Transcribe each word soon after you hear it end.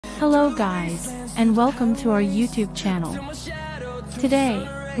Hello guys, and welcome to our YouTube channel. Today,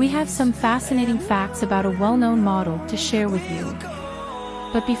 we have some fascinating facts about a well-known model to share with you.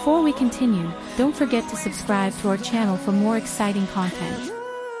 But before we continue, don't forget to subscribe to our channel for more exciting content.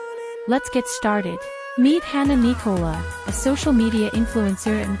 Let's get started. Meet Hannah Nicola, a social media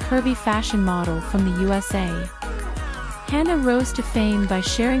influencer and curvy fashion model from the USA. Hannah rose to fame by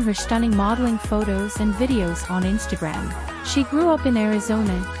sharing her stunning modeling photos and videos on Instagram. She grew up in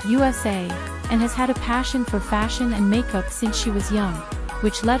Arizona, USA, and has had a passion for fashion and makeup since she was young,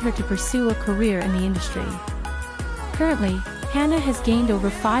 which led her to pursue a career in the industry. Currently, Hannah has gained over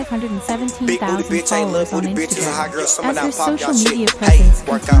 517,000 followers on Instagram. As her social media presence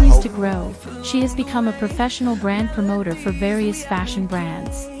continues to grow, she has become a professional brand promoter for various fashion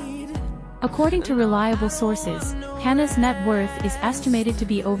brands. According to reliable sources, Hannah's net worth is estimated to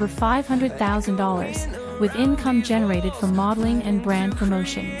be over $500,000, with income generated from modeling and brand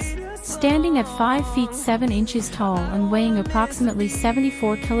promotions. Standing at 5 feet 7 inches tall and weighing approximately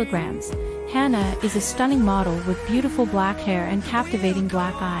 74 kilograms, Hannah is a stunning model with beautiful black hair and captivating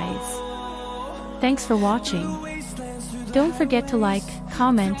black eyes. Thanks for watching. Don't forget to like,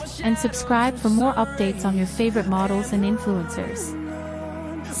 comment, and subscribe for more updates on your favorite models and influencers.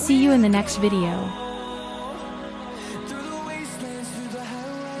 See you in the next video.